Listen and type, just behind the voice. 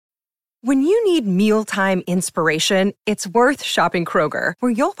When you need mealtime inspiration, it's worth shopping Kroger,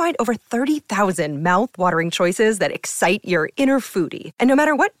 where you'll find over 30,000 mouth-watering choices that excite your inner foodie. And no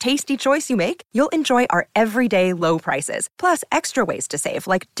matter what tasty choice you make, you'll enjoy our everyday low prices, plus extra ways to save,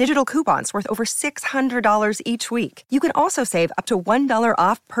 like digital coupons worth over $600 each week. You can also save up to $1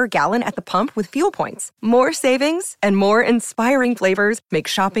 off per gallon at the pump with fuel points. More savings and more inspiring flavors make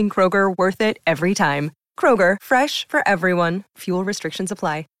shopping Kroger worth it every time. Kroger, fresh for everyone. Fuel restrictions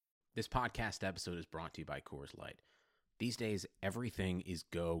apply. This podcast episode is brought to you by Coors Light. These days, everything is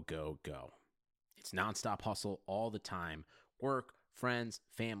go, go, go. It's nonstop hustle all the time. Work, friends,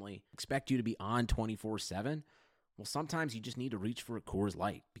 family, expect you to be on 24/7. Well, sometimes you just need to reach for a Coors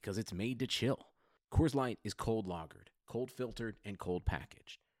Light because it's made to chill. Coors Light is cold lagered, cold filtered, and cold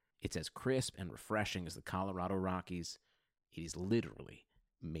packaged. It's as crisp and refreshing as the Colorado Rockies. It is literally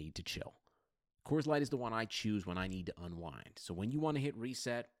made to chill. Coors Light is the one I choose when I need to unwind. So when you want to hit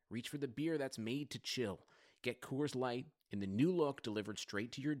reset, reach for the beer that's made to chill. Get Coors Light in the new look delivered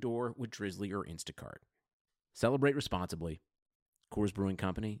straight to your door with Drizzly or Instacart. Celebrate responsibly. Coors Brewing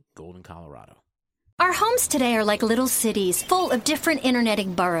Company, Golden, Colorado. Our homes today are like little cities, full of different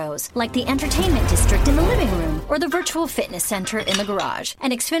interneting boroughs, like the entertainment district in the living room or the virtual fitness center in the garage.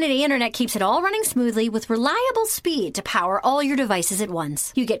 And Xfinity Internet keeps it all running smoothly with reliable speed to power all your devices at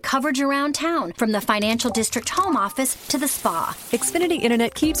once. You get coverage around town, from the financial district home office to the spa. Xfinity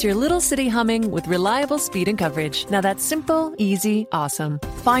Internet keeps your little city humming with reliable speed and coverage. Now that's simple, easy, awesome.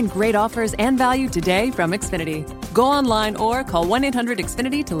 Find great offers and value today from Xfinity. Go online or call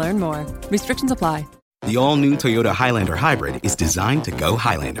 1-800-XFINITY to learn more. Restrictions apply. The all-new Toyota Highlander Hybrid is designed to go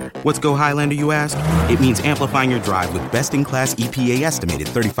Highlander. What's go Highlander, you ask? It means amplifying your drive with best-in-class EPA-estimated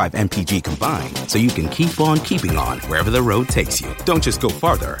 35 mpg combined, so you can keep on keeping on wherever the road takes you. Don't just go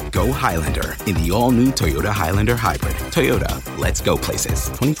farther, go Highlander in the all-new Toyota Highlander Hybrid. Toyota, let's go places.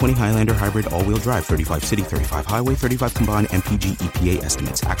 2020 Highlander Hybrid all-wheel drive, 35 city, 35 highway, 35 combined mpg EPA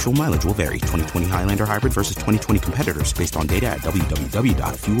estimates. Actual mileage will vary. 2020 Highlander Hybrid versus 2020 competitors based on data at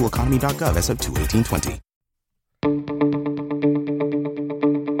www.fueleconomy.gov as of 2/18/20.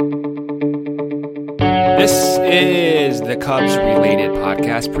 This is the Cubs Related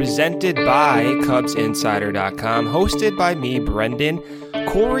Podcast presented by CubsInsider.com, hosted by me, Brendan.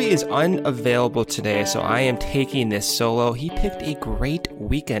 Corey is unavailable today, so I am taking this solo. He picked a great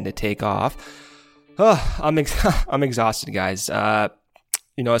weekend to take off. I'm exhausted, guys.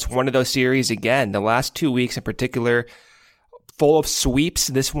 It's one of those series, again, the last 2 weeks in particular, full of sweeps.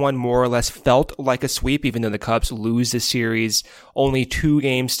 This one more or less felt like a sweep, even though the Cubs lose the series only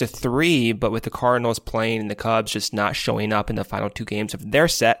 2-3, but with the Cardinals playing and the Cubs just not showing up in the final 2 games of their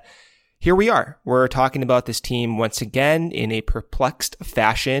set, here we are. We're talking about this team once again in a perplexed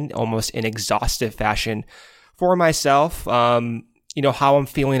fashion, almost an exhaustive fashion for myself. How I'm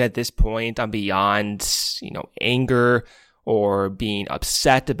feeling at this point, I'm beyond, anger or being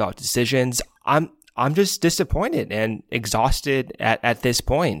upset about decisions. I'm just disappointed and exhausted at this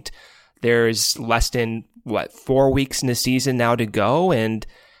point. There's less than, 4 weeks in the season now to go. And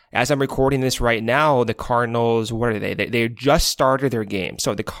as I'm recording this right now, the Cardinals, what are they? They just started their game.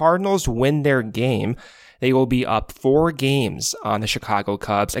 So if the Cardinals win their game, they will be up 4 games on the Chicago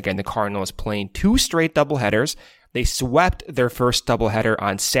Cubs. Again, the Cardinals playing 2 straight doubleheaders. They swept their first doubleheader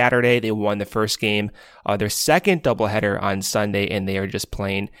on Saturday. They won the first game of their second doubleheader on Sunday, and they are just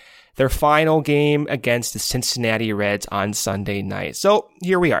playing their final game against the Cincinnati Reds on Sunday night. So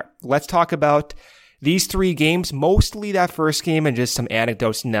here we are. Let's talk about these 3 games, mostly that first game and just some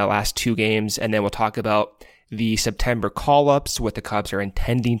anecdotes in the last 2 games. And then we'll talk about the September call-ups, what the Cubs are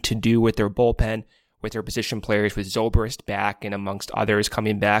intending to do with their bullpen, with their position players, with Zobrist back and amongst others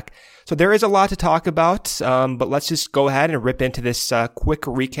coming back. So there is a lot to talk about, but let's just go ahead and rip into this quick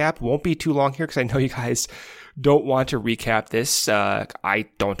recap. Won't be too long here because I know you guys don't want to recap this. I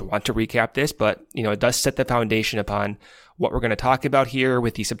don't want to recap this, but it does set the foundation upon what we're going to talk about here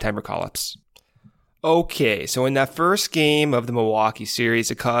with the September call-ups. Okay, so in that first game of the Milwaukee series,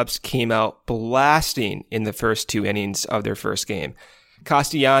 the Cubs came out blasting in the first 2 innings of their first game.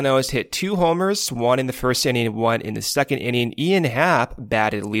 Castellanos hit 2 homers, 1 in the first inning and 1 in the second inning. Ian Happ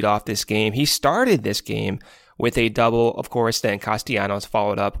batted lead off this game. He started this game with a double, of course, then Castellanos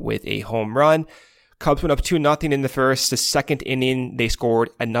followed up with a home run. Cubs went up 2-0 in the first. The second inning, they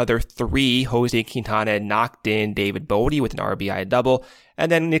scored another 3. Jose Quintana knocked in David Bodie with an RBI double.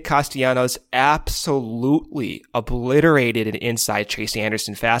 And then Nick Castellanos absolutely obliterated an inside Chase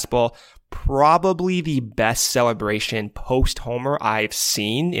Anderson fastball. Probably the best celebration post-homer I've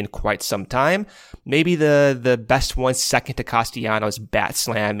seen in quite some time. Maybe the best one second to Castellanos' bat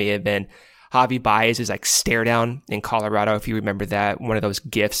slam may have been Javi Baez's like stare down in Colorado, if you remember that. One of those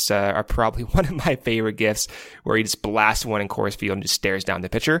gifs are probably one of my favorite gifs, where he just blasts one in Coors Field and just stares down the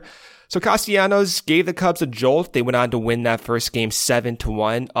pitcher. So Castellanos gave the Cubs a jolt. They went on to win that first game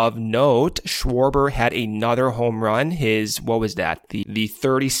 7-1. Of note, Schwarber had another home run. His, what was that? The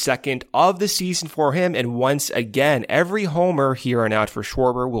 32nd of the season for him. And once again, every homer here on out for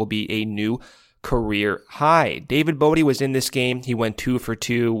Schwarber will be a new career high. David Bodie was in this game. He went 2 for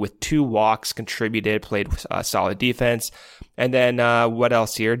 2 with 2 walks, contributed, played solid defense. And then what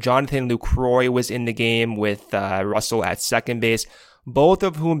else here? Jonathan Lucroy was in the game with Russell at second base, both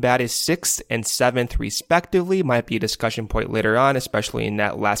of whom batted 6th and 7th respectively. Might be a discussion point later on, especially in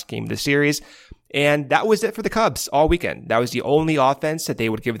that last game of the series. And that was it for the Cubs all weekend. That was the only offense that they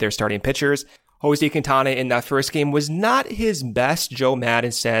would give their starting pitchers. Jose Quintana in that first game was not his best. Joe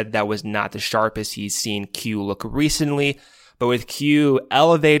Madden said that was not the sharpest he's seen Q look recently. But with Q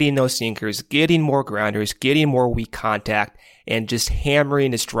elevating those sinkers, getting more grounders, getting more weak contact, and just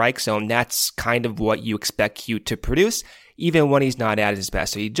hammering the strike zone, that's kind of what you expect Q to produce, even when he's not at his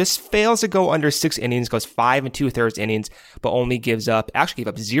best. So he just fails to go under 6 innings, goes 5 2/3 innings, but only gave up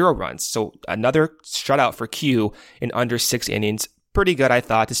 0 runs. So another shutout for Q in under 6 innings. Pretty good, I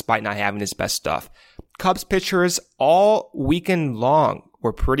thought, despite not having his best stuff. Cubs pitchers all weekend long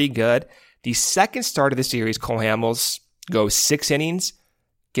were pretty good. The second start of the series, Cole Hamels goes 6 innings,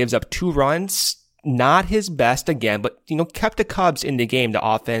 gives up 2 runs. Not his best again, but, kept the Cubs in the game. The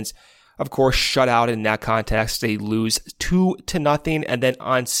offense, of course, shut out in that context. They lose 2-0. And then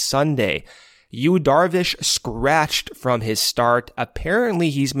on Sunday, Yu Darvish scratched from his start. Apparently,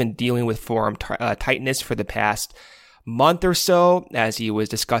 he's been dealing with forearm tightness for the past month or so, as he was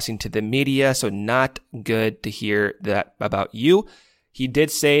discussing to the media. So not good to hear that about Yu. He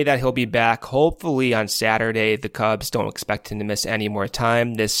did say that he'll be back hopefully on Saturday. The Cubs don't expect him to miss any more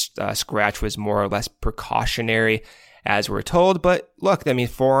time. This scratch was more or less precautionary, as we're told. But look,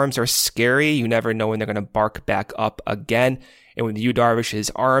 forearms are scary. You never know when they're going to bark back up again. And with Yu Darvish's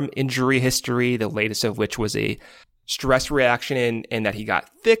arm injury history, the latest of which was a stress reaction and that he got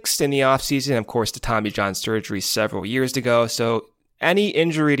fixed in the offseason, of course, the Tommy John surgery several years ago. So any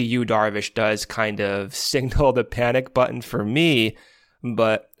injury to Yu Darvish does kind of signal the panic button for me.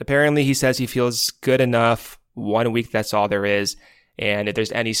 But apparently he says he feels good enough. 1 week, that's all there is. And if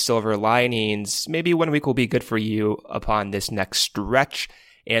there's any silver linings, maybe 1 week will be good for you upon this next stretch.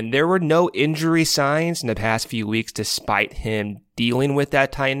 And there were no injury signs in the past few weeks, despite him dealing with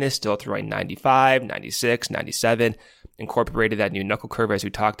that tightness, still throwing 95, 96, 97, incorporated that new knuckle curve as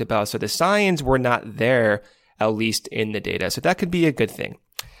we talked about. So the signs were not there, at least in the data. So that could be a good thing.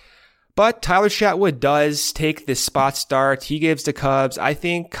 But Tyler Chatwood does take this spot start. He gives the Cubs, I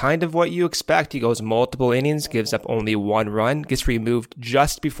think, kind of what you expect. He goes multiple innings, gives up only 1 run, gets removed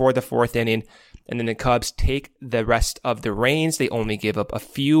just before the 4th inning. And then the Cubs take the rest of the reins. They only give up a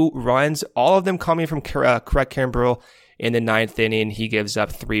few runs, all of them coming from Craig Kimbrell. In the 9th inning, he gives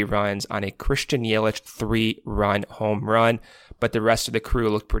up 3 runs on a Christian Yelich 3-run home run. But the rest of the crew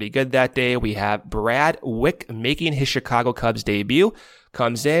looked pretty good that day. We have Brad Wick making his Chicago Cubs debut.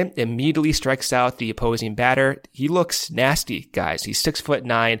 Comes in, immediately strikes out the opposing batter. He looks nasty, guys. He's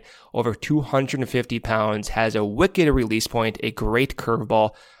 6'9", over 250 pounds, has a wicked release point, a great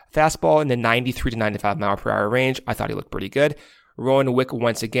curveball. Fastball in the 93 to 95 mile per hour range. I thought he looked pretty good. Rowan Wick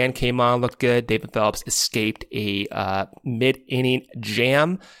once again came on, looked good. David Phelps escaped a mid-inning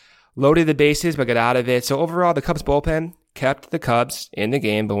jam. Loaded the bases, but got out of it. So overall, the Cubs bullpen kept the Cubs in the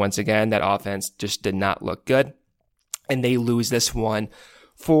game. But once again, that offense just did not look good. And they lose this one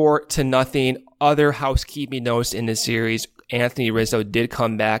 4-0. Other housekeeping notes in the series. Anthony Rizzo did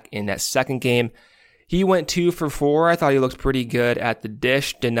come back in that second game. He went 2 for 4. I thought he looked pretty good at the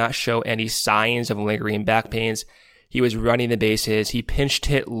dish. Did not show any signs of lingering back pains. He was running the bases. He pinch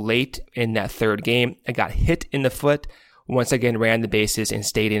hit late in that third game and got hit in the foot. Once again, ran the bases and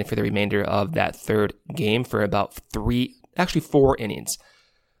stayed in for the remainder of that third game for about 4 innings.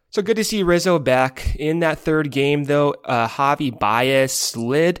 So good to see Rizzo back. In that third game, though, Javi Baez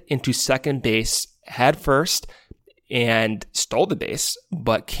slid into second base head first and stole the base,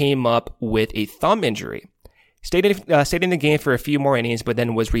 but came up with a thumb injury. Stayed in the game for a few more innings, but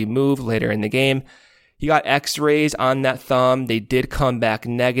then was removed later in the game. He got x-rays on that thumb. They did come back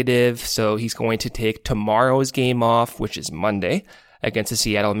negative, so he's going to take tomorrow's game off, which is Monday, against the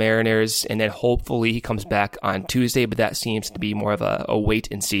Seattle Mariners, and then hopefully he comes back on Tuesday, but that seems to be more of a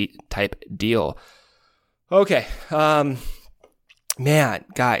wait-and-see type deal. Okay, man,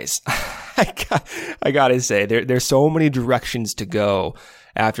 guys, I gotta say, there's so many directions to go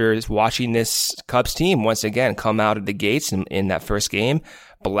after watching this Cubs team once again come out of the gates in that first game,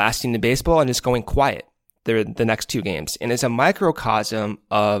 blasting the baseball and just going quiet the next 2 games. And it's a microcosm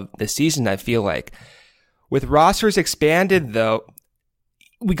of the season, I feel like. With rosters expanded, though,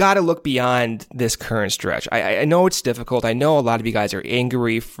 we got to look beyond this current stretch. I know it's difficult. I know a lot of you guys are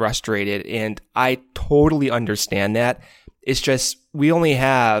angry, frustrated, and I totally understand that. It's just we only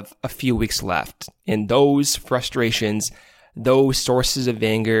have a few weeks left. And those frustrations, those sources of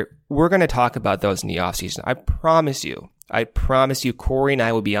anger, we're going to talk about those in the offseason. I promise you, Corey and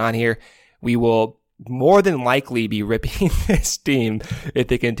I will be on here. We will more than likely be ripping this team if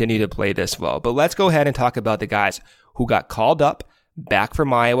they continue to play this well. But let's go ahead and talk about the guys who got called up, back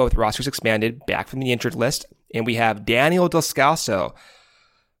from Iowa with rosters expanded, back from the injured list. And we have Daniel Descalso.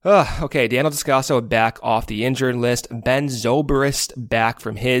 Daniel Descalso back off the injured list. Ben Zobrist back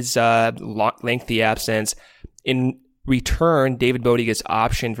from his lengthy absence. In return, David Bodie gets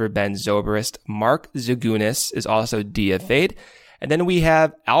option for Ben Zobrist. Mark Zagunis is also DFA'd. And then we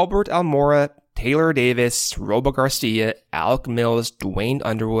have Albert Almora, Taylor Davis, Robo Garcia, Alec Mills, Dwayne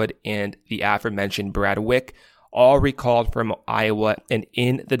Underwood, and the aforementioned Brad Wick, all recalled from Iowa and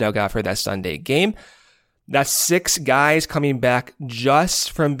in the dugout for that Sunday game. That's 6 guys coming back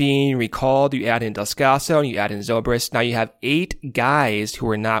just from being recalled. You add in Descalso and you add in Zobrist. Now you have 8 guys who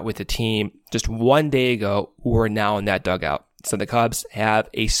were not with the team just 1 day ago who are now in that dugout. So the Cubs have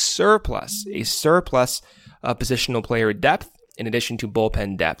a surplus of positional player depth in addition to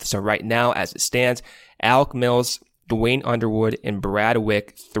bullpen depth. So right now, as it stands, Alec Mills, Dwayne Underwood, and Brad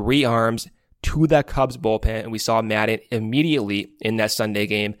Wick, 3 arms to that Cubs bullpen. And we saw Madden immediately in that Sunday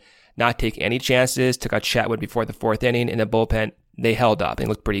game not take any chances, took out Chatwood before the 4th inning in the bullpen. They held up and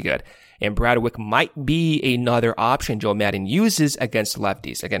looked pretty good. And Brad Wick might be another option Joe Madden uses against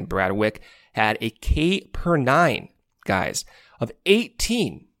lefties. Again, Brad Wick had a K per 9, guys, of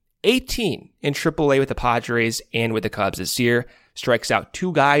 18 in AAA with the Padres and with the Cubs this year. Strikes out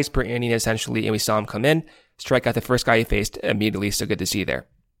 2 guys per inning essentially, and we saw him come in, strike out the first guy he faced immediately, so good to see there.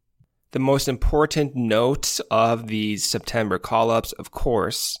 The most important note of these September call-ups, of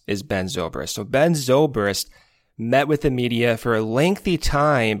course, is Ben Zobrist. So Ben Zobrist met with the media for a lengthy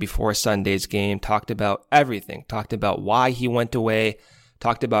time before Sunday's game, talked about everything, talked about why he went away,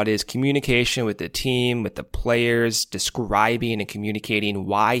 talked about his communication with the team, with the players, describing and communicating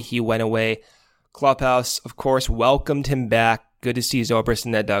why he went away. Clubhouse, of course, welcomed him back. Good to see Zobrist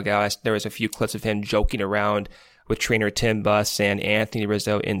in that dugout. There was a few clips of him joking around with trainer Tim Buss and Anthony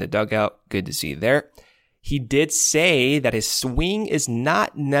Rizzo in the dugout. Good to see there. He did say that his swing is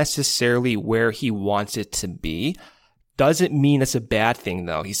not necessarily where he wants it to be. Doesn't mean it's a bad thing,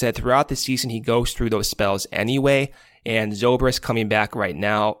 though. He said throughout the season he goes through those spells anyway, and Zobrist coming back right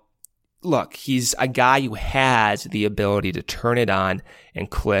now, look, he's a guy who has the ability to turn it on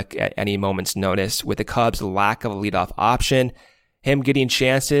and click at any moment's notice. With the Cubs' lack of a leadoff option, him getting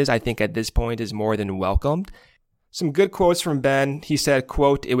chances, I think at this point is more than welcomed. Some good quotes from Ben. He said,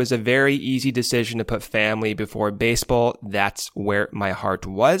 quote, "It was a very easy decision to put family before baseball. That's where my heart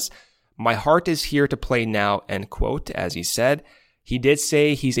was. My heart is here to play now," end quote, as he said. He did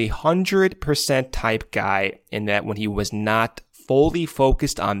say he's a 100% type guy in that when he was not fully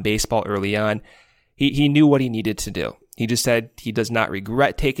focused on baseball early on, he knew what he needed to do. He just said he does not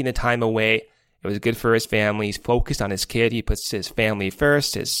regret taking the time away. It was good for his family. He's focused on his kid. He puts his family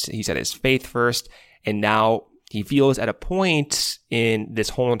first. He said his faith first. And now he feels at a point in this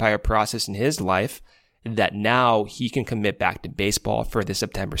whole entire process in his life that now he can commit back to baseball for the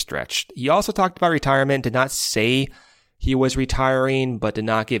September stretch. He also talked about retirement, did not say he was retiring, but did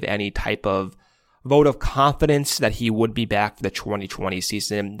not give any type of vote of confidence that he would be back for the 2020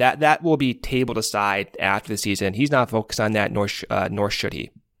 season. That will be tabled aside after the season. He's not focused on that, nor should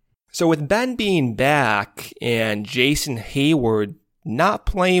he. So with Ben being back and Jason Hayward not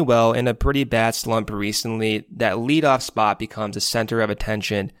playing well in a pretty bad slump recently, that leadoff spot becomes a center of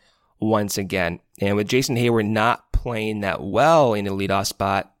attention once again. And with Jason Hayward not playing that well in the leadoff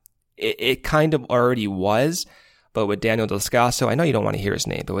spot, it kind of already was. But with Daniel Descalso, I know you don't want to hear his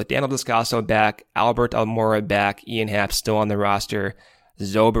name, but with Daniel Descalso back, Albert Almora back, Ian Happ still on the roster,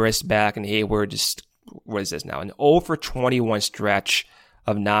 Zobrist back, and Hayward just, what is this now? An 0 for 21 stretch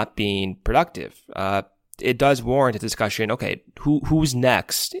of not being productive. It does warrant a discussion. Okay, who's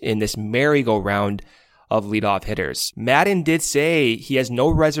next in this merry-go-round of leadoff hitters? Madden did say he has no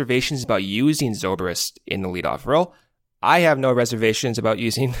reservations about using Zobrist in the leadoff role. I have no reservations about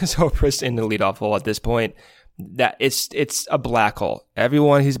using Zobrist in the leadoff hole at this point. That it's a black hole.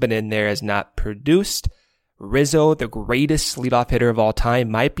 Everyone who's been in there has not produced. Rizzo, the greatest leadoff hitter of all time,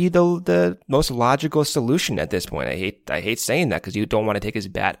 might be the most logical solution at this point. I hate saying that because you don't want to take his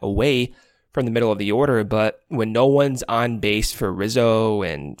bat away from the middle of the order, but when no one's on base for Rizzo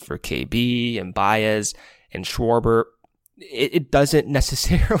and for KB and Baez and Schwarber, it doesn't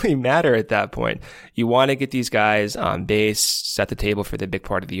necessarily matter at that point. You want to get these guys on base, set the table for the big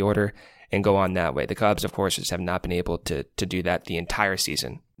part of the order, and go on that way. The Cubs, of course, just have not been able to do that the entire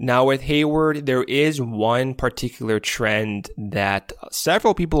season. Now with Hayward, there is one particular trend that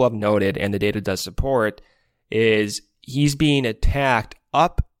several people have noted, and the data does support, is he's being attacked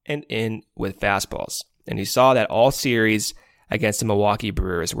up and in with fastballs. And you saw that all series against the Milwaukee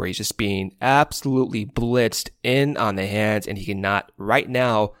Brewers, where he's just being absolutely blitzed in on the hands, and he cannot right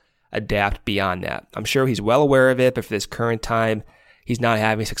now adapt beyond that. I'm sure he's well aware of it, but for this current time, he's not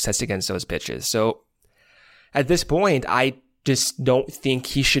having success against those pitches. So at this point, I just don't think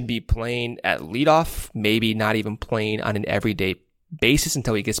he should be playing at leadoff, maybe not even playing on an everyday basis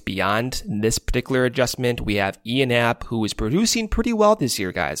until he gets beyond this particular adjustment. We have Ian Happ, who is producing pretty well this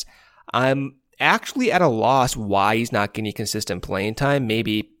year, guys. I'm actually at a loss why he's not getting consistent playing time.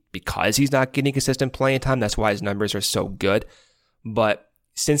 Maybe because he's not getting consistent playing time, that's why his numbers are so good. But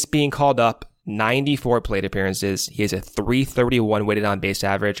since being called up, 94 plate appearances, he has a .331 weighted on base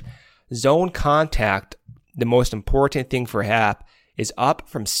average. Zone contact, the most important thing for Happ, is up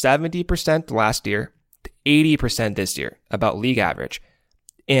from 70% last year to 80% this year, about league average.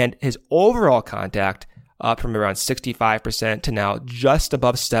 And his overall contact up from around 65% to now just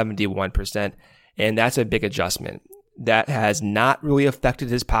above 71%. And that's a big adjustment. That has not really affected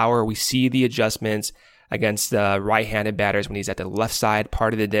his power. We see the adjustments against the right-handed batters when he's at the left side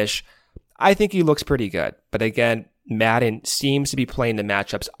part of the dish. I think he looks pretty good. But again, Madden seems to be playing the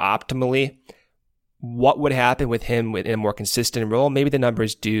matchups optimally. What would happen with him in a more consistent role? Maybe the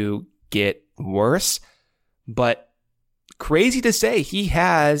numbers do get worse. But crazy to say, he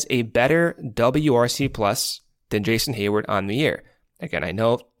has a better WRC plus than Jason Hayward on the year. Again, I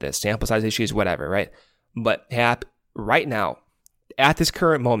know the sample size issues, whatever, right? But Happ, right now, at this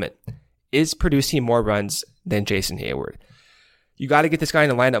current moment, is producing more runs than Jason Hayward. You got to get this guy in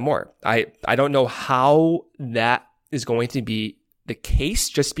the lineup more. I don't know how that is going to be the case,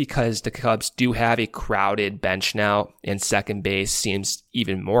 just because the Cubs do have a crowded bench now, and second base seems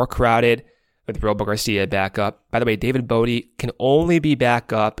even more crowded with Robo Garcia back up. By the way, David Bodie can only be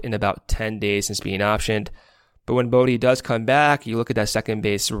back up in about 10 days since being optioned. But when Bodie does come back, you look at that second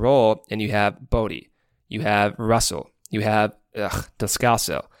base role, and you have Bodie, you have Russell, you have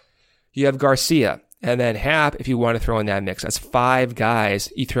Descalso, you have Garcia, and then Happ, if you want to throw in that mix. That's 5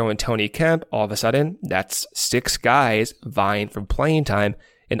 guys. You throw in Tony Kemp, all of a sudden, that's 6 guys vying for playing time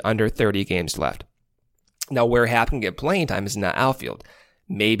in under 30 games left. Now, where Happ can get playing time is in that outfield.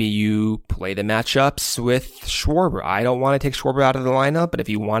 Maybe you play the matchups with Schwarber. I don't want to take Schwarber out of the lineup, but if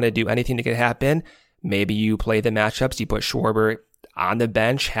you want to do anything to get Happ in, maybe you play the matchups. You put Schwarber on the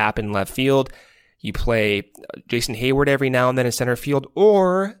bench, Happ in left field. You play Jason Hayward every now and then in center field,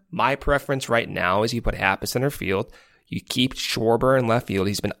 or my preference right now is you put Happ in center field. You keep Schwarber in left field.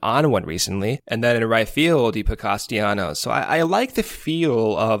 He's been on one recently. And then in right field, you put Castellanos. So I like the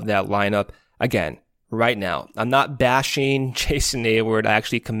feel of that lineup. Again, right now, I'm not bashing Jason Hayward. I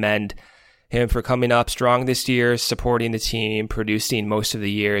actually commend him for coming up strong this year, supporting the team, producing most of the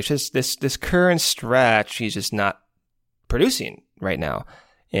year. It's just this current stretch, he's just not producing right now.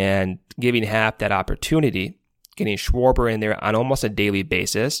 And giving Happ that opportunity, getting Schwarber in there on almost a daily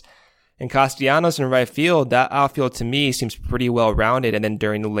basis. And Castellanos in right field, that outfield to me seems pretty well rounded. And then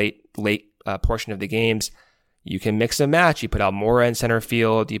during the late portion of the games, you can mix and match. You put Almora in center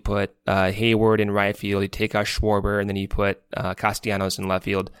field, you put Hayward in right field, you take out Schwarber, and then you put Castellanos in left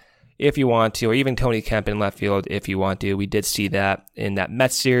field if you want to, or even Tony Kemp in left field if you want to. We did see that in that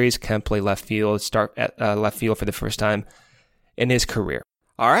Mets series. Kemp play left field, start at left field for the first time in his career.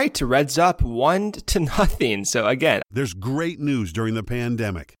 All right, Reds up 1-0. So again, there's great news during the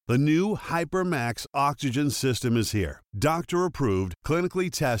pandemic. The new HyperMax oxygen system is here. Doctor approved,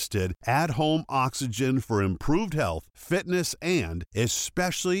 clinically tested, at-home oxygen for improved health, fitness, and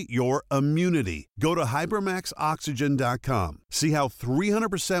especially your immunity. Go to hypermaxoxygen.com. See how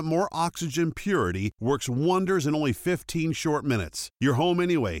 300% more oxygen purity works wonders in only 15 short minutes. You're home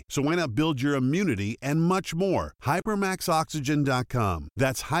anyway, so why not build your immunity and much more? hypermaxoxygen.com.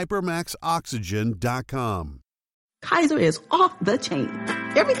 That's hypermaxoxygen.com. Kaiser is off the chain.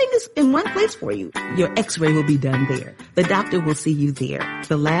 Everything is in one place for you. Your x-ray will be done there. The doctor will see you there.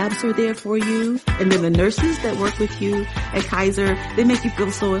 The labs are there for you. And then the nurses that work with you at Kaiser, they make you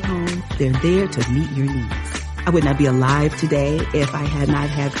feel so at home. They're there to meet your needs. I would not be alive today if I had not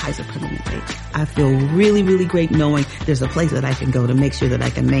had Kaiser Permanente. I feel really, really great knowing there's a place that I can go to make sure that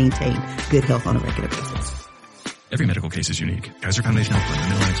I can maintain good health on a regular basis. Every medical case is unique. Kaiser Foundation Health Plan,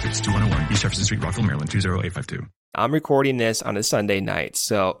 Mid-Atlantic Suites, 2101 East Jefferson Street, Rockville, Maryland, 20852. I'm recording this on a Sunday night,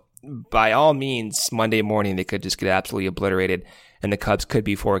 so by all means, Monday morning, they could just get absolutely obliterated, and the Cubs could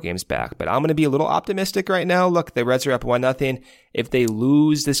be 4 games back. But I'm going to be a little optimistic right now. Look, the Reds are up 1-0. If they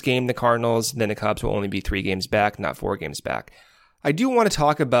lose this game, the Cardinals, then the Cubs will only be 3 games back, not 4 games back. I do want to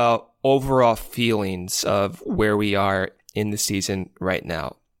talk about overall feelings of where we are in the season right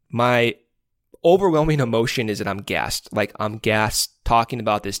now. My overwhelming emotion is that I'm gassed. Like, I'm gassed talking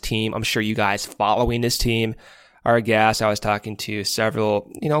about this team. I'm sure you guys following this team are gassed. I was talking to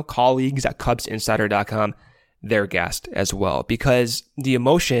several, colleagues at CubsInsider.com. They're gassed as well because the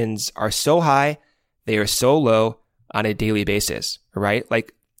emotions are so high. They are so low on a daily basis, right?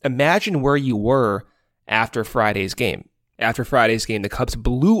 Like, imagine where you were after Friday's game. After Friday's game, the Cubs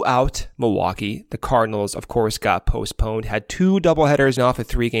blew out Milwaukee. The Cardinals, of course, got postponed, had 2 doubleheaders and off a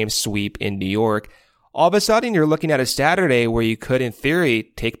 3-game sweep in New York. All of a sudden, you're looking at a Saturday where you could, in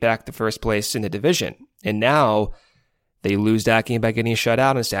theory, take back the first place in the division. And now they lose that game by getting shut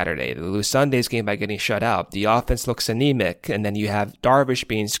out on Saturday. They lose Sunday's game by getting shut out. The offense looks anemic. And then you have Darvish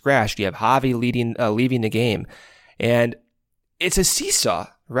being scratched. You have Javi leaving the game. And it's a seesaw,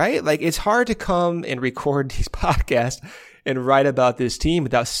 right? Like, it's hard to come and record these podcasts and write about this team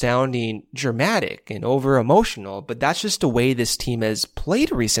without sounding dramatic and over emotional. But that's just the way this team has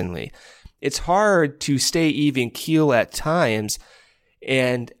played recently. It's hard to stay even keel at times.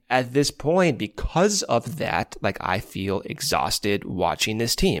 And at this point, because of that, like, I feel exhausted watching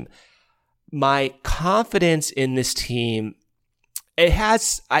this team. My confidence in this team,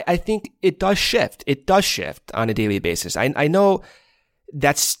 I think it does shift. It does shift on a daily basis. I know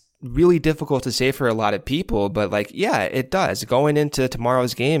that's really difficult to say for a lot of people, but yeah, it does. Going into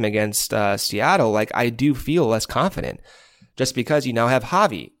tomorrow's game against Seattle, I do feel less confident just because you now have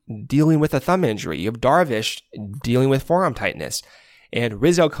Javi dealing with a thumb injury. You have Darvish dealing with forearm tightness. And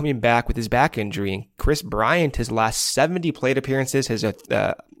Rizzo coming back with his back injury. And Chris Bryant, his last 70 plate appearances, has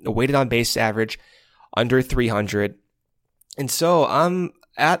a weighted on base average under 300. And so I'm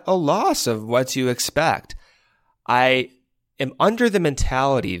at a loss of what to expect. I am under the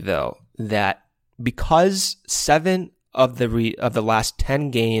mentality, though, that because 7 of the last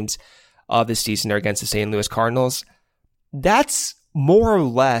 10 games of the season are against the St. Louis Cardinals, that's more or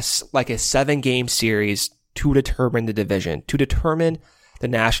less like a 7-game series to determine the division, to determine the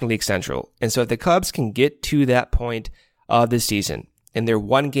National League Central. And so if the Cubs can get to that point of the season and they're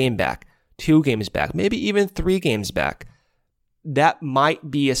 1 game back, 2 games back, maybe even 3 games back, that might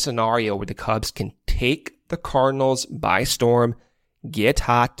be a scenario where the Cubs can take the Cardinals by storm, get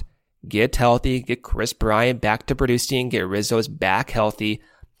hot, get healthy, get Chris Bryant back to producing, get Rizzo's back healthy,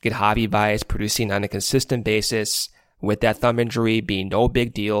 get Javi Baez producing on a consistent basis with that thumb injury being no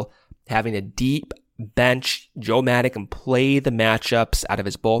big deal, having a deep bench Joe Madden can play the matchups out of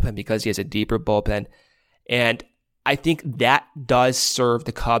his bullpen because he has a deeper bullpen. And I think that does serve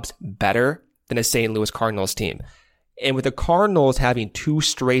the Cubs better than a St. Louis Cardinals team. And with the Cardinals having 2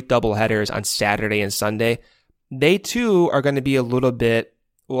 straight doubleheaders on Saturday and Sunday, they too are going to be a little bit,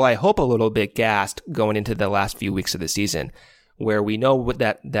 well, I hope a little bit gassed going into the last few weeks of the season, where we know what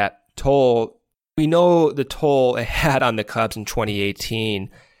that toll, we know the toll it had on the Cubs in 2018,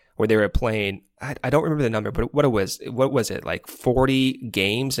 where they were playing, I don't remember the number, but what was it, like 40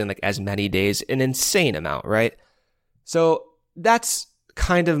 games in as many days, an insane amount, right? So that's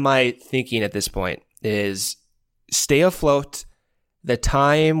kind of my thinking at this point, is stay afloat. The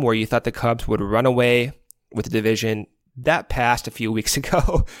time where you thought the Cubs would run away with the division, that passed a few weeks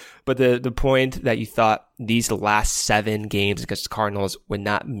ago. But the point that you thought these last 7 games against the Cardinals would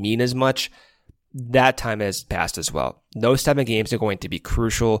not mean as much, that time has passed as well. Those 7 games are going to be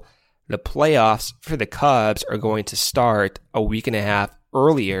crucial. The playoffs for the Cubs are going to start a week and a half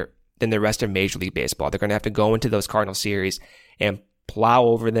earlier than the rest of Major League Baseball. They're going to have to go into those Cardinal series and plow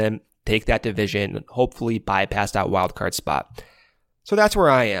over them, take that division, and hopefully bypass that wild card spot. So that's where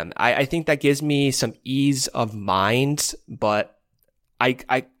I am. I think that gives me some ease of mind, but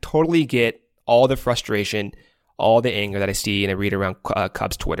I totally get all the frustration, all the anger that I see and I read around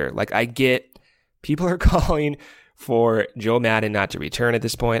Cubs Twitter. I get people are calling for Joe Madden not to return at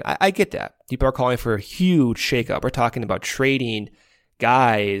this point. I get that. People are calling for a huge shakeup. We're talking about trading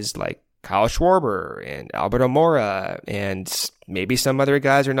guys like Kyle Schwarber and Alberto Mora, and maybe some other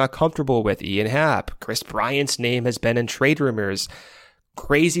guys are not comfortable with Ian Happ. Chris Bryant's name has been in trade rumors.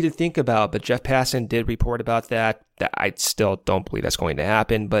 Crazy to think about, but Jeff Passan did report about that. I still don't believe that's going to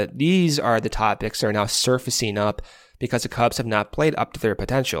happen, but these are the topics that are now surfacing up because the Cubs have not played up to their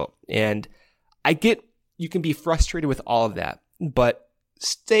potential. And I get you can be frustrated with all of that, but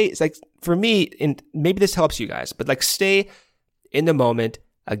stay, like for me, and maybe this helps you guys, but like stay in the moment,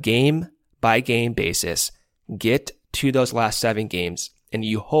 a game by game basis, get to those last 7 games, and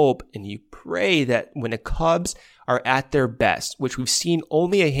you hope and you pray that when the Cubs are at their best, which we've seen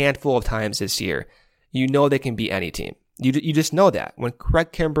only a handful of times this year, you know they can beat any team. You just know that. When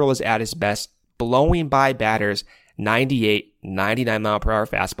Craig Kimbrell is at his best, blowing by batters, 98, 99 mile per hour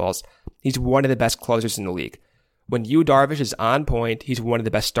fastballs, he's one of the best closers in the league. When Yu Darvish is on point, he's one of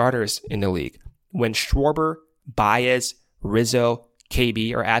the best starters in the league. When Schwarber, Baez, Rizzo,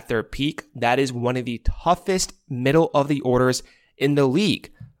 KB are at their peak, that is one of the toughest middle of the orders in the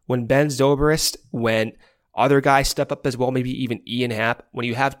league. When Ben Zobrist, when other guys step up as well, maybe even Ian Happ, when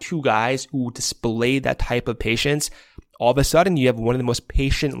you have 2 guys who display that type of patience, all of a sudden you have one of the most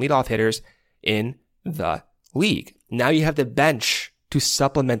patient leadoff hitters in the league. Now you have the bench to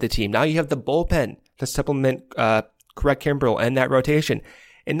supplement the team. Now you have the bullpen to supplement Craig Kimbrell and that rotation.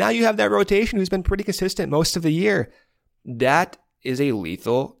 And now you have that rotation who's been pretty consistent most of the year. That is a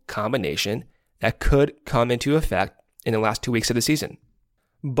lethal combination that could come into effect in the last 2 weeks of the season.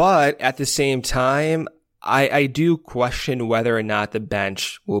 But at the same time, I do question whether or not the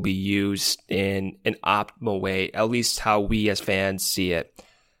bench will be used in an optimal way, at least how we as fans see it.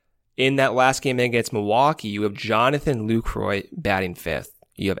 In that last game against Milwaukee, you have Jonathan Lucroy batting 5th.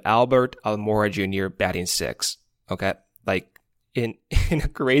 You have Albert Almora Jr. batting 6th. Okay? Like, in a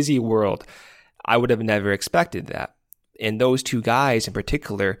crazy world, I would have never expected that. And those 2 guys in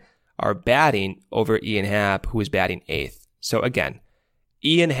particular are batting over Ian Happ, who is batting 8th. So again,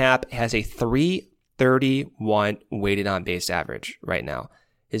 Ian Happ has a 331 weighted on base average right now.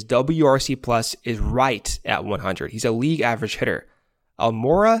 His WRC plus is right at 100. He's a league average hitter.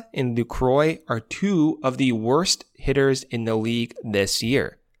 Almora and Lucroy are 2 of the worst hitters in the league this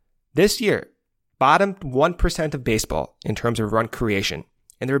year. This year, bottom 1% of baseball in terms of run creation.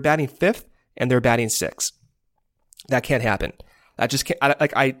 And they're batting 5th and they're batting 6th. That can't happen. That just can't,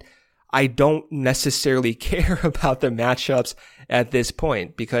 I don't necessarily care about the matchups at this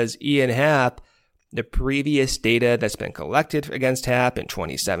point because Ian Happ, the previous data that's been collected against Happ in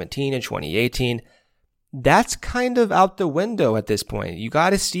 2017 and 2018, that's kind of out the window at this point. You got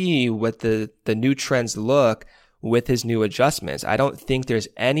to see what the new trends look with his new adjustments. I don't think there's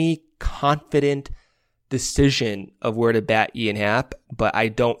any confident decision of where to bat Ian Happ, but I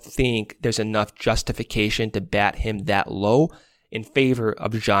don't think there's enough justification to bat him that low in favor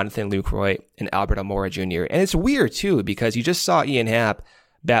of Jonathan Lucroy and Albert Almora Jr. And it's weird too, because you just saw Ian Happ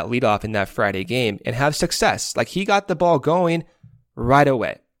bat leadoff in that Friday game and have success. Like he got the ball going right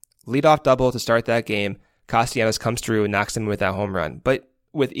away. Leadoff double to start that game. Castellanos comes through and knocks him with that home run. But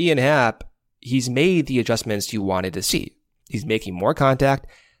with Ian Happ, he's made the adjustments you wanted to see. He's making more contact.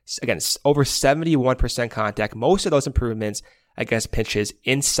 Again, over 71% contact. Most of those improvements against pitches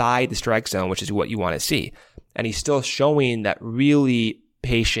inside the strike zone, which is what you want to see. And he's still showing that really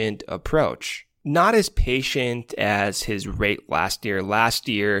patient approach. Not as patient as his rate last year. Last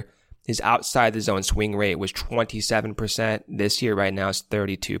year, his outside the zone swing rate was 27%. This year, right now, it's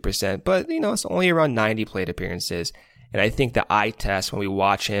 32%. But, it's only around 90 plate appearances. And I think the eye test, when we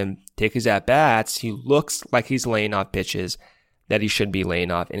watch him take his at-bats, he looks like he's laying off pitches that he should be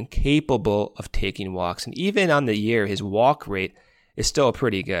laying off and capable of taking walks. And even on the year, his walk rate is still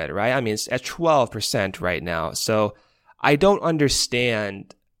pretty good, right? I mean, it's at 12% right now. So I don't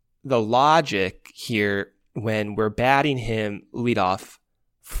understand the logic here when we're batting him leadoff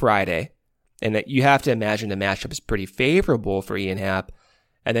Friday. And that you have to imagine the matchup is pretty favorable for Ian Happ.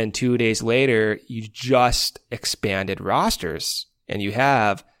 And then 2 days later, you just expanded rosters and you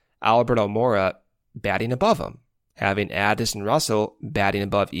have Albert Almora batting above him, having Addison Russell batting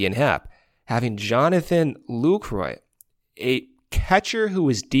above Ian Happ, having Jonathan Lucroy, a catcher who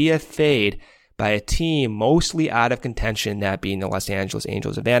was DFA'd by a team mostly out of contention, that being the Los Angeles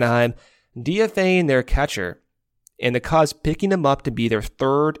Angels of Anaheim, DFAing their catcher, and the Cubs picking him up to be their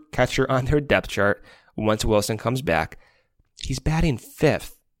 3rd catcher on their depth chart once Wilson comes back. He's batting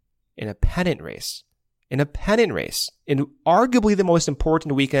 5th in a pennant race. In arguably the most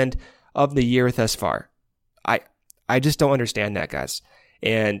important weekend of the year thus far. I just don't understand that, guys.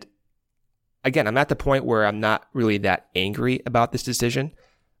 And again, I'm at the point where I'm not really that angry about this decision.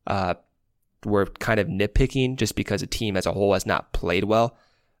 We're kind of nitpicking just because the team as a whole has not played well.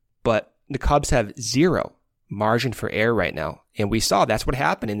 But the Cubs have 0 margin for error right now. And we saw that's what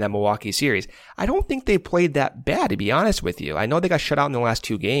happened in that Milwaukee series. I don't think they played that bad, to be honest with you. I know they got shut out in the last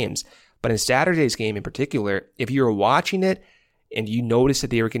 2 games. But in Saturday's game in particular, if you were watching it and you noticed that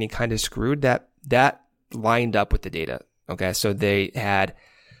they were getting kind of screwed, that lined up with the data. Okay, so they had,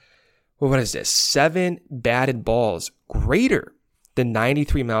 7 batted balls greater the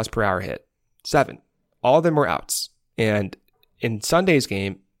 93 miles per hour hit. 7. All of them were outs. And in Sunday's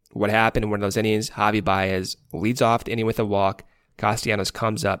game, what happened in one of those innings, Javi Baez leads off the inning with a walk. Castellanos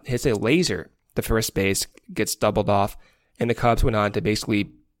comes up, hits a laser to first base, gets doubled off, and the Cubs went on to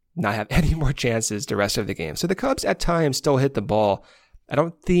basically not have any more chances the rest of the game. So the Cubs at times still hit the ball. I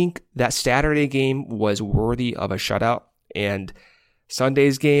don't think that Saturday game was worthy of a shutout. And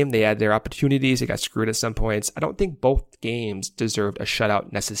Sunday's game, they had their opportunities. They got screwed at some points. I don't think both games deserved a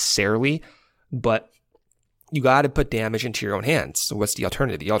shutout necessarily, but you got to put damage into your own hands. So what's the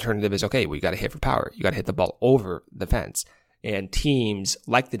alternative? The alternative is, okay, well, you got to hit for power. You got to hit the ball over the fence. And teams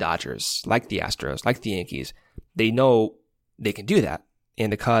like the Dodgers, like the Astros, like the Yankees, they know they can do that.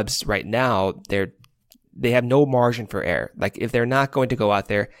 And the Cubs right now, they have no margin for error. Like if they're not going to go out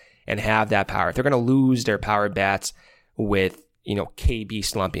there and have that power, if they're going to lose their power bats with, KB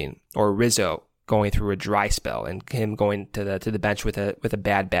slumping or Rizzo going through a dry spell and him going to the bench with a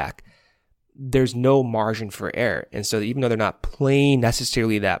bad back, there's no margin for error. And so even though they're not playing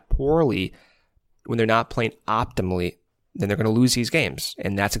necessarily that poorly, when they're not playing optimally, then they're going to lose these games.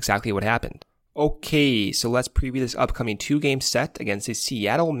 And that's exactly what happened. Okay, so let's preview this upcoming 2-game set against the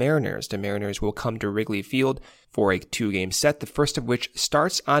Seattle Mariners. The Mariners will come to Wrigley Field for a 2-game set, the first of which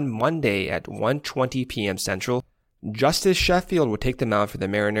starts on Monday at 1:20 p.m. Central. Justice Sheffield will take the mound for the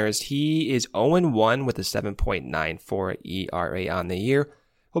Mariners. He is 0-1 with a 7.94 ERA on the year.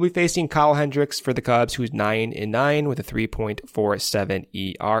 He'll be facing Kyle Hendricks for the Cubs, who's 9-9 with a 3.47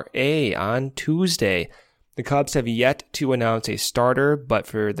 ERA on Tuesday. The Cubs have yet to announce a starter, but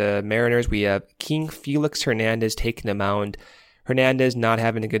for the Mariners, we have King Felix Hernandez taking the mound. Hernandez not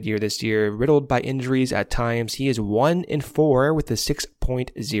having a good year this year, riddled by injuries at times. He is 1-4 with a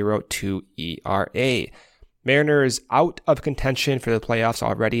 6.02 ERA. Mariners out of contention for the playoffs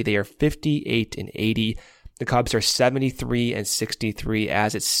already. They are 58-80. The Cubs are 73-63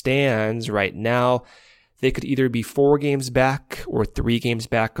 as it stands right now. They could either be 4 games back or 3 games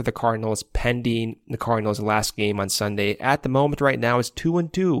back of the Cardinals, pending the Cardinals' last game on Sunday. At the moment right now, it's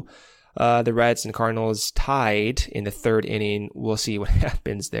 2-2. The Reds and Cardinals tied in the 3rd inning. We'll see what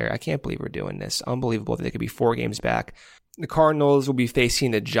happens there. I can't believe we're doing this. Unbelievable that they could be 4 games back. The Cardinals will be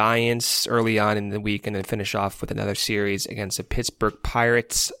facing the Giants early on in the week and then finish off with another series against the Pittsburgh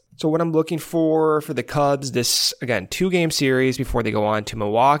Pirates. So what I'm looking for the Cubs, this, again, 2-game series before they go on to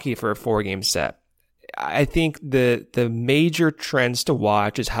Milwaukee for a 4-game set. I think the major trends to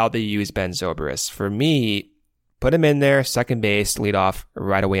watch is how they use Ben Zobrist. For me, put him in there, second base, lead off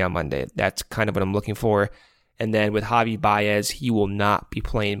right away on Monday. That's kind of what I'm looking for. And then with Javi Baez, he will not be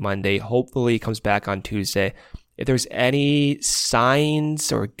playing Monday. Hopefully he comes back on Tuesday. If there's any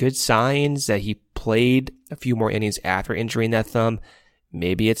signs or good signs that he played a few more innings after injuring that thumb,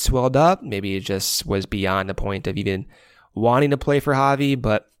 maybe it swelled up. Maybe it just was beyond the point of even wanting to play for Javi,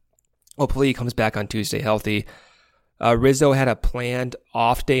 but hopefully he comes back on Tuesday healthy. Rizzo had a planned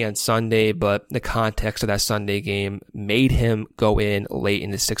off day on Sunday, but the context of that Sunday game made him go in late in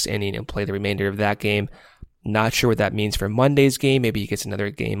the 6th inning and play the remainder of that game. Not sure what that means for Monday's game. Maybe he gets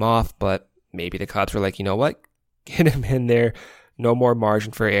another game off, but maybe the Cubs were like, you know what? Get him in there. No more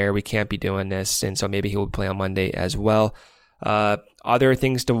margin for error. We can't be doing this. And so maybe he will play on Monday as well. Other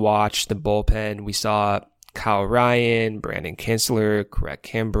things to watch, the bullpen. We saw Kyle Ryan, Brandon Kinsler, Craig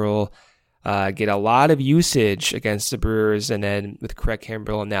Kimbrell get a lot of usage against the Brewers. And then with Craig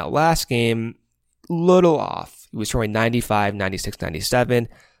Kimbrell in that last game, little off. He was throwing 95, 96, 97,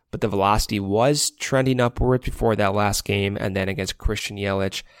 but the velocity was trending upward before that last game. And then against Christian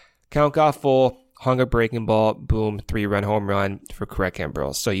Yelich, count got full. Hung a breaking ball, boom, 3-run home run for Craig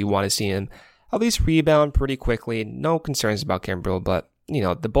Kimbrell. So you want to see him at least rebound pretty quickly. No concerns about Kimbrell, but,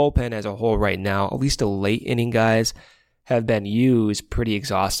 the bullpen as a whole right now, at least the late inning guys, have been used pretty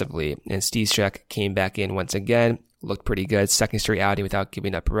exhaustively. And Steve Sheck came back in once again, looked pretty good. Second straight outing without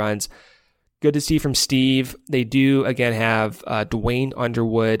giving up runs. Good to see from Steve. They do, again, have Dwayne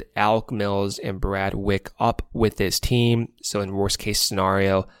Underwood, Alec Mills, and Brad Wick up with this team. So in worst case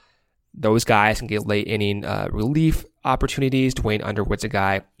scenario, those guys can get late inning relief opportunities. Dwayne Underwood's a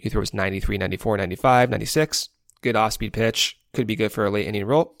guy who throws 93, 94, 95, 96. Good off-speed pitch. Could be good for a late inning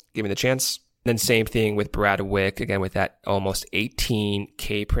role. Give him the chance. Then same thing with Brad Wick, again with that almost 18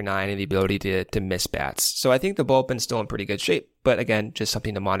 K per 9 and the ability to miss bats. So I think the bullpen's still in pretty good shape. But again, just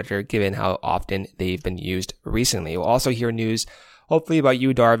something to monitor given how often they've been used recently. We'll also hear news hopefully about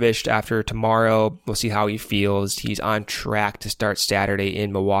Yu Darvish after tomorrow. We'll see how he feels. He's on track to start Saturday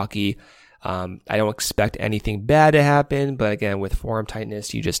in Milwaukee. I don't expect anything bad to happen, but again, with form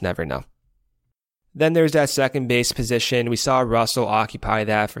tightness, you just never know. Then there's that second base position. We saw Russell occupy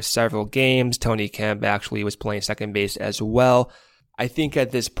that for several games. Tony Kemp actually was playing second base as well. I think at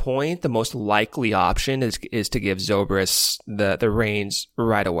this point, the most likely option is to give Zobrist the reins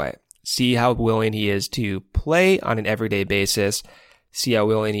right away. See how willing he is to play on an everyday basis. See how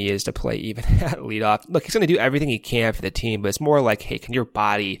willing he is to play even at leadoff. Look, he's going to do everything he can for the team, but it's more like, hey, can your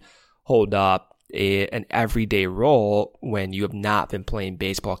body hold up an everyday role when you have not been playing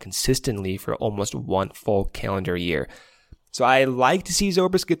baseball consistently for almost one full calendar year? So I like to see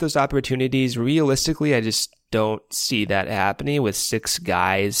Zobrist get those opportunities. Realistically, I just don't see that happening with 6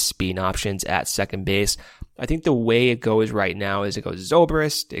 guys being options at second base. I think the way it goes right now is it goes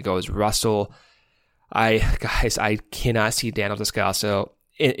Zobrist, it goes Russell. I cannot see Daniel Descalso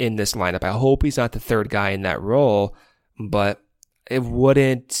in this lineup. I hope he's not the third guy in that role, but it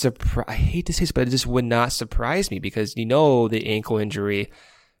wouldn't surprise. I hate to say this, but it just would not surprise me because the ankle injury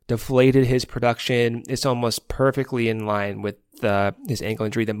deflated his production. It's almost perfectly in line with his ankle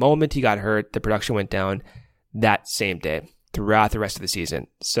injury. The moment he got hurt, the production went down that same day throughout the rest of the season.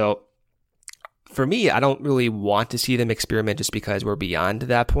 So for me, I don't really want to see them experiment just because we're beyond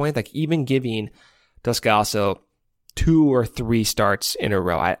that point. Like even giving Descalso 2 or 3 starts in a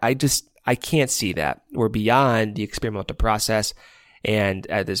row, I can't see that. We're beyond the experimental process. And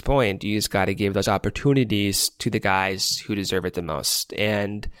at this point, you just got to give those opportunities to the guys who deserve it the most.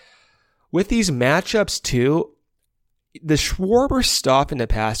 And with these matchups too, the Schwarber stuff in the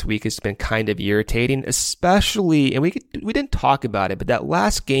past week has been kind of irritating, especially, and we didn't talk about it, but that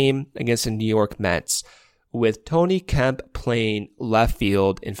last game against the New York Mets with Tony Kemp playing left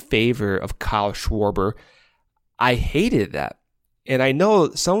field in favor of Kyle Schwarber, I hated that. And I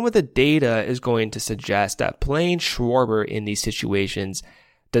know some of the data is going to suggest that playing Schwarber in these situations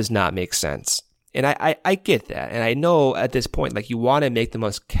does not make sense. And I get that. And I know at this point, like you want to make the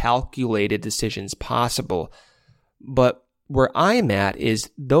most calculated decisions possible. But where I'm at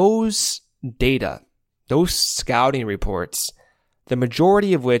is those data, those scouting reports, the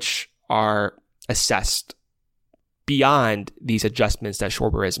majority of which are assessed beyond these adjustments that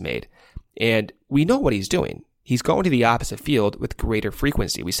Schwarber has made. And we know what he's doing. He's going to the opposite field with greater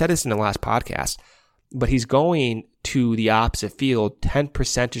frequency. We said this in the last podcast, but he's going to the opposite field 10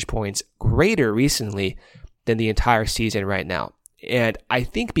 percentage points greater recently than the entire season right now. And I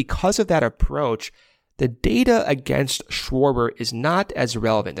think because of that approach, the data against Schwarber is not as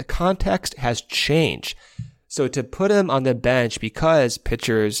relevant. The context has changed. So to put him on the bench because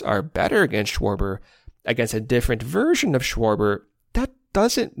pitchers are better against Schwarber, against a different version of Schwarber, that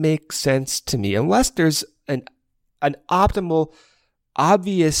doesn't make sense to me unless there's an optimal,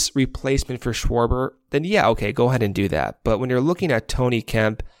 obvious replacement for Schwarber, then yeah, okay, go ahead and do that. But when you're looking at Tony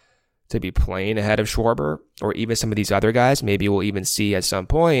Kemp to be playing ahead of Schwarber, or even some of these other guys, maybe we'll even see at some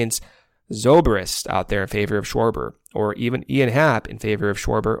points Zobrist out there in favor of Schwarber, or even Ian Happ in favor of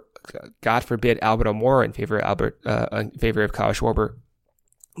Schwarber. God forbid Albert O'Mora in favor of Kyle Schwarber.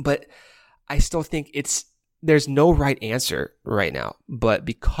 But I still think there's no right answer right now. But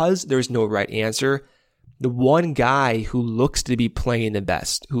because there's no right answer, the one guy who looks to be playing the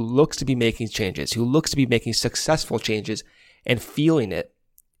best, who looks to be making changes, who looks to be making successful changes and feeling it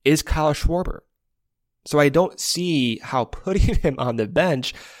is Kyle Schwarber. So I don't see how putting him on the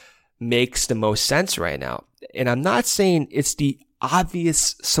bench makes the most sense right now. And I'm not saying it's the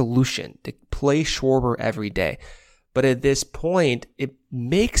obvious solution to play Schwarber every day. But at this point, it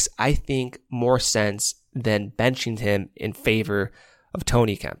makes, I think, more sense than benching him in favor of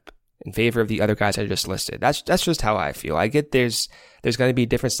Tony Kemp, in favor of the other guys I just listed. That's just how I feel. I get there's going to be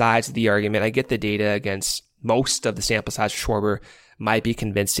different sides of the argument. I get the data against most of the sample size for Schwarber might be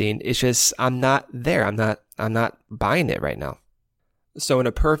convincing. It's just I'm not there. I'm not buying it right now. So in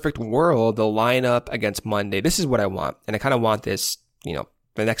a perfect world, the lineup against Monday, this is what I want. And I kind of want this, the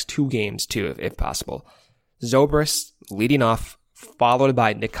next 2 games too, if possible. Zobrist leading off, followed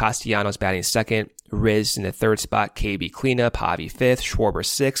by Nick Castellanos batting second, Riz in the third spot, KB cleanup, Javi 5th, Schwarber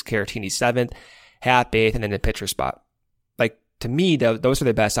 6th, Caratini 7th, Happ 8th, and then the pitcher spot. Like, to me, those are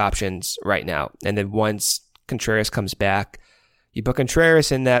the best options right now. And then once Contreras comes back, you put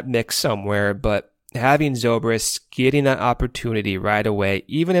Contreras in that mix somewhere, but having Zobrist getting that opportunity right away,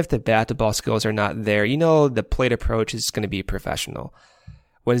 even if the bat-to-ball skills are not there, the plate approach is going to be professional.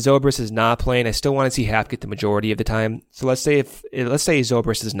 When Zobrist is not playing, I still want to see Happ get the majority of the time. So let's say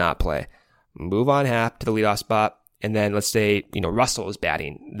Zobrist does not play, move on Happ to the leadoff spot, and then let's say Russell is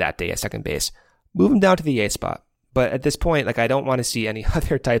batting that day at second base, move him down to the 8th spot. But at this point, I don't want to see any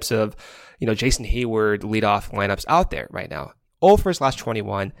other types of Jason Hayward leadoff lineups out there right now. 0 for his last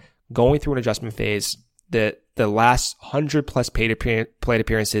 21, going through an adjustment phase. The last 100 plus plate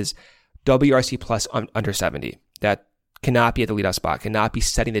appearances, WRC plus under 70. That cannot be at the leadoff spot, cannot be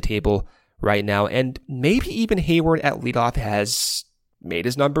setting the table right now. And maybe even Hayward at leadoff has made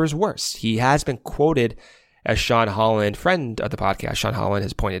his numbers worse. He has been quoted, as Sean Holland, friend of the podcast, Sean Holland,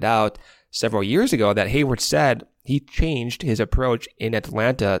 has pointed out several years ago, that Hayward said he changed his approach in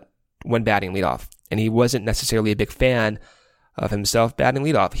Atlanta when batting leadoff. And he wasn't necessarily a big fan of himself batting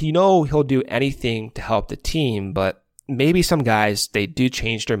leadoff. He'll do anything to help the team, but maybe some guys, they do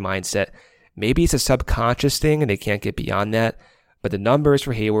change their mindset. Maybe it's a subconscious thing and they can't get beyond that. But the numbers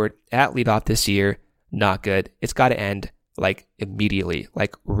for Hayward at leadoff this year, not good. It's got to end like immediately,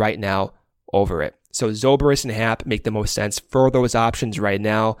 like right now, over it. So Zobrist and Happ make the most sense for those options right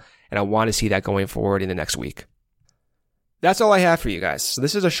now, and I want to see that going forward in the next week. That's all I have for you guys. So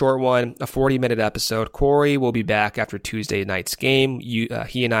this is a short one, a 40-minute episode. Corey will be back after Tuesday night's game.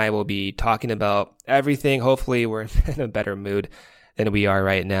 He and I will be talking about everything. Hopefully we're in a better mood than we are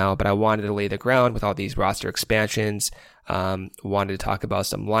right now, but I wanted to lay the ground with all these roster expansions. Wanted to talk about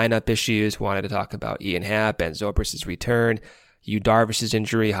some lineup issues. Wanted to talk about Ian Happ and Zobrist's return, Yu Darvish's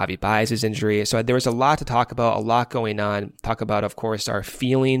injury, Javi Baez's injury. So there was a lot to talk about, a lot going on. Talk about, of course, our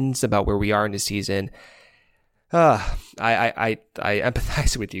feelings about where we are in the season. I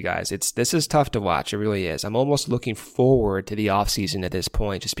empathize with you guys. This is tough to watch. It really is. I'm almost looking forward to the offseason at this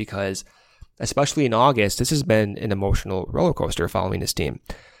point, just because, especially in August, this has been an emotional roller coaster following this team.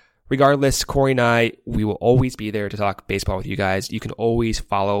 Regardless, Corey and I, we will always be there to talk baseball with you guys. You can always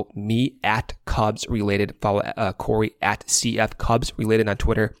follow me at Cubs Related. Follow Corey at CF Cubs Related on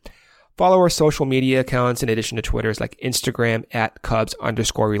Twitter. Follow our social media accounts in addition to Twitter's like Instagram at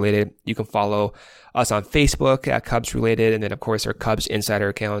Cubs_related. You can follow us on Facebook at Cubs Related. And then, of course, our Cubs Insider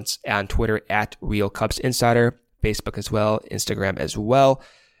accounts on Twitter at Real Cubs Insider, Facebook as well, Instagram as well.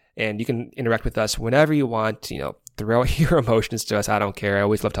 And you can interact with us whenever you want, throw your emotions to us. I don't care. I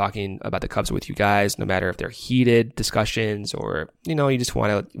always love talking about the Cubs with you guys, no matter if they're heated discussions or, you just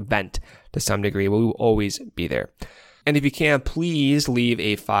want to vent to some degree. We will always be there. And if you can, please leave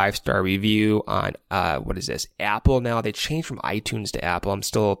a 5-star review on, Apple now. They changed from iTunes to Apple. I'm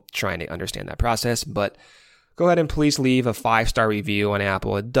still trying to understand that process, but go ahead and please leave a 5-star review on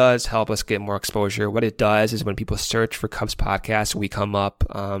Apple. It does help us get more exposure. What it does is when people search for Cubs Podcast, we come up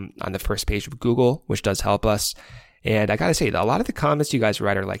on the first page of Google, which does help us. And I got to say, a lot of the comments you guys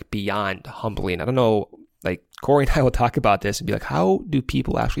write are like beyond humbling. I don't know, like Corey and I will talk about this and be like, how do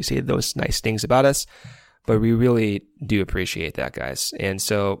people actually say those nice things about us? But we really do appreciate that, guys. And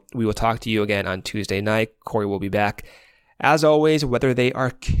so we will talk to you again on Tuesday night. Corey will be back. As always, whether they are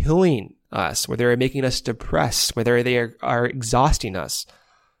killing us, whether they're making us depressed, whether they are exhausting us,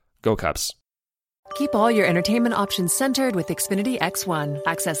 go Cubs. Keep all your entertainment options centered with Xfinity X1.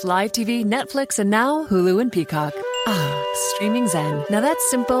 Access live TV, Netflix, and now Hulu and Peacock. Streaming zen. Now that's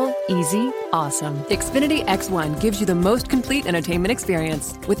simple, easy, awesome. Xfinity X1 gives you the most complete entertainment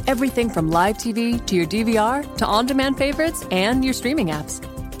experience with everything from live TV to your DVR to on-demand favorites and your streaming apps.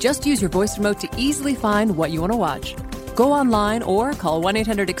 Just use your voice remote to easily find what you want to watch. Go online or call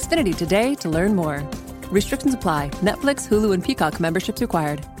 1-800-XFINITY today to learn more. Restrictions apply. Netflix, Hulu, and Peacock memberships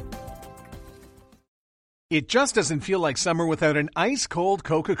required. It just doesn't feel like summer without an ice-cold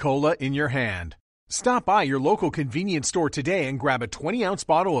Coca-Cola in your hand. Stop by your local convenience store today and grab a 20-ounce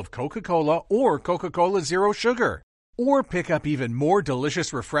bottle of Coca-Cola or Coca-Cola Zero Sugar. Or pick up even more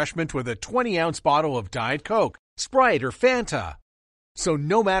delicious refreshment with a 20-ounce bottle of Diet Coke, Sprite, or Fanta. So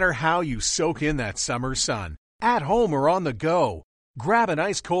no matter how you soak in that summer sun, at home or on the go, grab an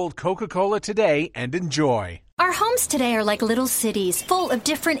ice-cold Coca-Cola today and enjoy. Our homes today are like little cities, full of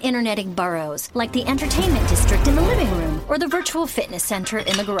different interneting boroughs, like the entertainment district in the living room or the virtual fitness center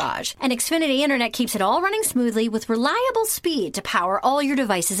in the garage. And Xfinity Internet keeps it all running smoothly with reliable speed to power all your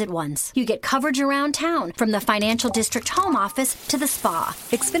devices at once. You get coverage around town, from the financial district home office to the spa.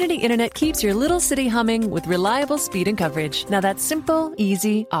 Xfinity Internet keeps your little city humming with reliable speed and coverage. Now that's simple,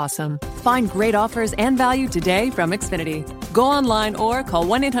 easy, awesome. Find great offers and value today from Xfinity. Go online or call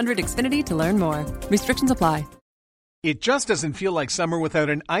 1-800-XFINITY to learn more. Restrictions apply. It just doesn't feel like summer without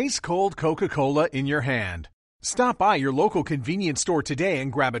an ice-cold Coca-Cola in your hand. Stop by your local convenience store today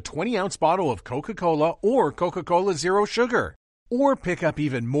and grab a 20-ounce bottle of Coca-Cola or Coca-Cola Zero Sugar. Or pick up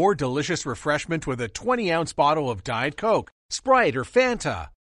even more delicious refreshment with a 20-ounce bottle of Diet Coke, Sprite, or Fanta.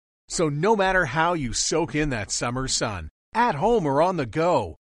 So no matter how you soak in that summer sun, at home or on the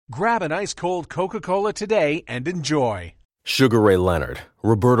go, grab an ice-cold Coca-Cola today and enjoy. Sugar Ray Leonard,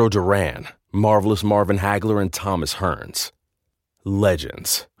 Roberto Duran, Marvelous Marvin Hagler, and Thomas Hearns.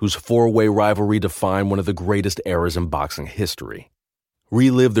 Legends, whose four-way rivalry defined one of the greatest eras in boxing history.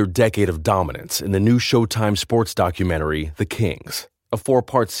 Relive their decade of dominance in the new Showtime sports documentary, The Kings, a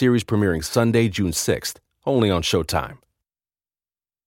 4-part series premiering Sunday, June 6th, only on Showtime.